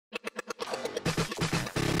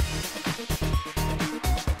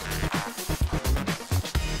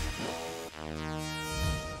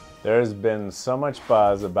There's been so much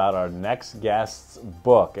buzz about our next guest's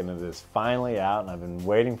book, and it is finally out, and I've been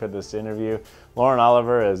waiting for this interview. Lauren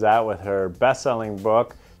Oliver is out with her best-selling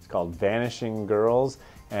book. It's called Vanishing Girls.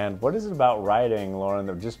 And what is it about writing, Lauren,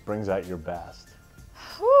 that just brings out your best?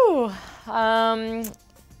 Whew,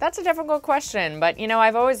 that's a difficult question, but you know,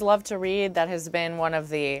 I've always loved to read. That has been one of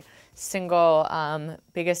the single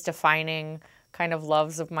biggest defining kind of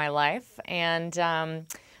loves of my life. And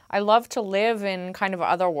I love to live in kind of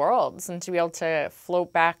other worlds and to be able to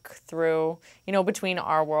float back through, you know, between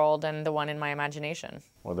our world and the one in my imagination.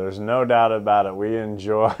 Well, there's no doubt about it. We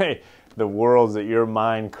enjoy the worlds that your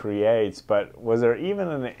mind creates, but was there even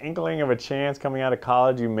an inkling of a chance coming out of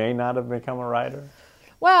college you may not have become a writer?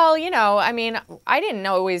 Well, you know, I mean, I didn't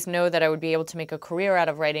always know that I would be able to make a career out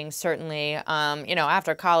of writing, certainly. You know,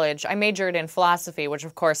 after college, I majored in philosophy, which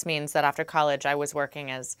of course means that after college I was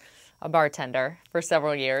working as a bartender for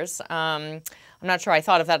several years. I'm not sure I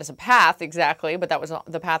thought of that as a path exactly, but that was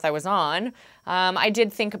the path I was on. I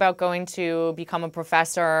did think about going to become a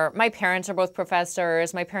professor. My parents are both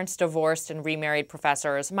professors. My parents divorced and remarried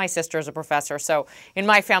professors. My sister's a professor. So in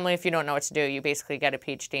my family, if you don't know what to do, you basically get a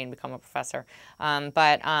PhD and become a professor.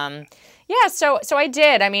 Yeah, so I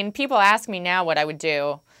did. I mean, people ask me now what I would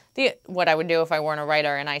do. What I would do if I weren't a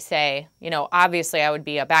writer, and I say, you know, obviously I would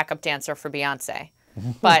be a backup dancer for Beyonce.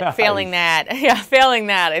 But Nice. failing that,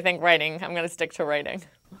 I think writing. I'm going to stick to writing.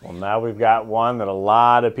 Well, now we've got one that a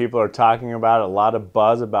lot of people are talking about, a lot of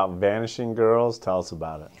buzz about Vanishing Girls. Tell us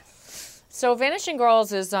about it. So Vanishing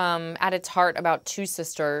Girls is at its heart about two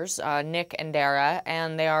sisters, Nick and Dara,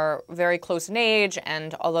 and they are very close in age,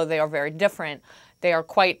 and although they are very different, they are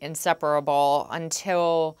quite inseparable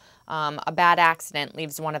until a bad accident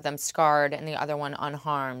leaves one of them scarred and the other one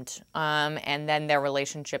unharmed, and then their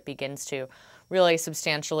relationship begins to really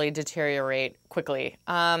substantially deteriorate quickly.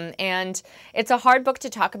 And it's a hard book to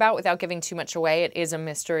talk about without giving too much away. It is a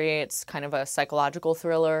mystery. It's kind of a psychological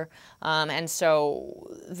thriller. And so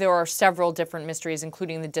there are several different mysteries,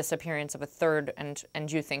 including the disappearance of a third and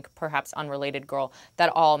you think perhaps unrelated girl,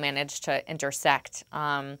 that all manage to intersect.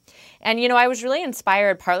 And you know, I was really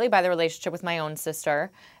inspired partly by the relationship with my own sister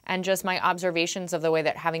and just my observations of the way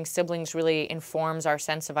that having siblings really informs our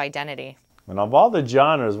sense of identity. And of all the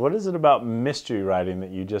genres, what is it about mystery writing that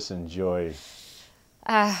you just enjoy?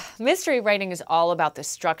 Mystery writing is all about the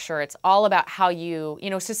structure. It's all about how you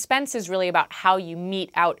know, suspense is really about how you mete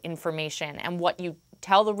out information and what you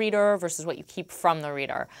tell the reader versus what you keep from the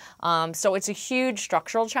reader. So it's a huge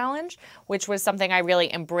structural challenge, which was something I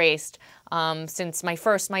really embraced since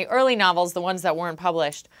my early novels, the ones that weren't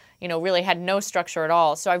published, you know, really had no structure at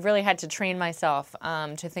all. So I've really had to train myself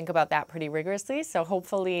to think about that pretty rigorously. So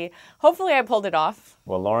hopefully I pulled it off.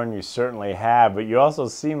 Well, Lauren, you certainly have, but you also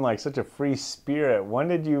seem like such a free spirit. When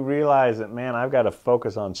did you realize that, man, I've got to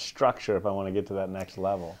focus on structure if I want to get to that next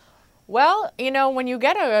level? Well, you know, when you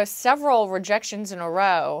get several rejections in a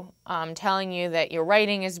row telling you that your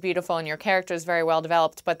writing is beautiful and your character is very well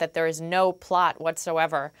developed, but that there is no plot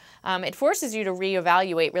whatsoever, it forces you to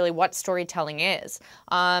reevaluate really what storytelling is.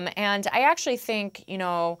 And I actually think, you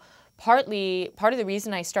know, part of the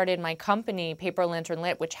reason I started my company, Paper Lantern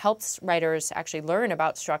Lit, which helps writers actually learn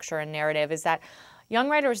about structure and narrative, is that young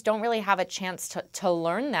writers don't really have a chance to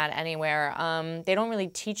learn that anywhere. They don't really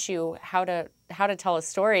teach you how to tell a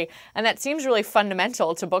story, and that seems really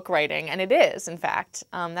fundamental to book writing, and it is, in fact.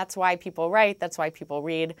 That's why people write, that's why people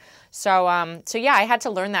read. So yeah, I had to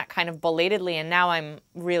learn that kind of belatedly, and now I'm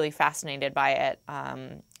really fascinated by it,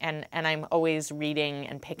 and I'm always reading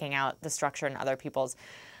and picking out the structure in other people's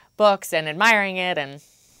books and admiring it. And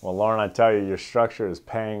well, Lauren, I tell you, your structure is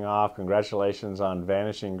paying off. Congratulations on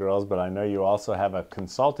Vanishing Girls, but I know you also have a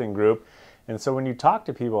consulting group. And so when you talk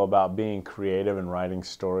to people about being creative and writing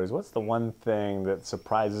stories, what's the one thing that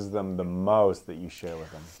surprises them the most that you share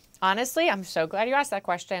with them? Honestly, I'm so glad you asked that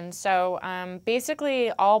question. So basically,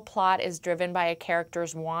 all plot is driven by a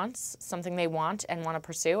character's wants, something they want and want to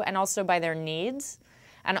pursue, and also by their needs.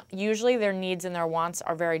 And usually their needs and their wants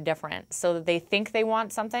are very different. So that they think they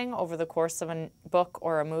want something over the course of a book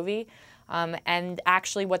or a movie, and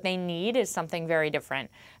actually what they need is something very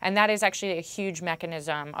different. And that is actually a huge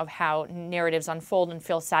mechanism of how narratives unfold and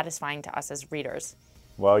feel satisfying to us as readers.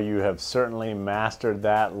 Well, you have certainly mastered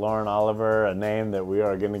that, Lauren Oliver, a name that we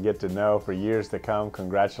are going to get to know for years to come.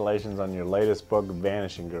 Congratulations on your latest book,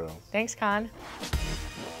 Vanishing Girls. Thanks, Conn.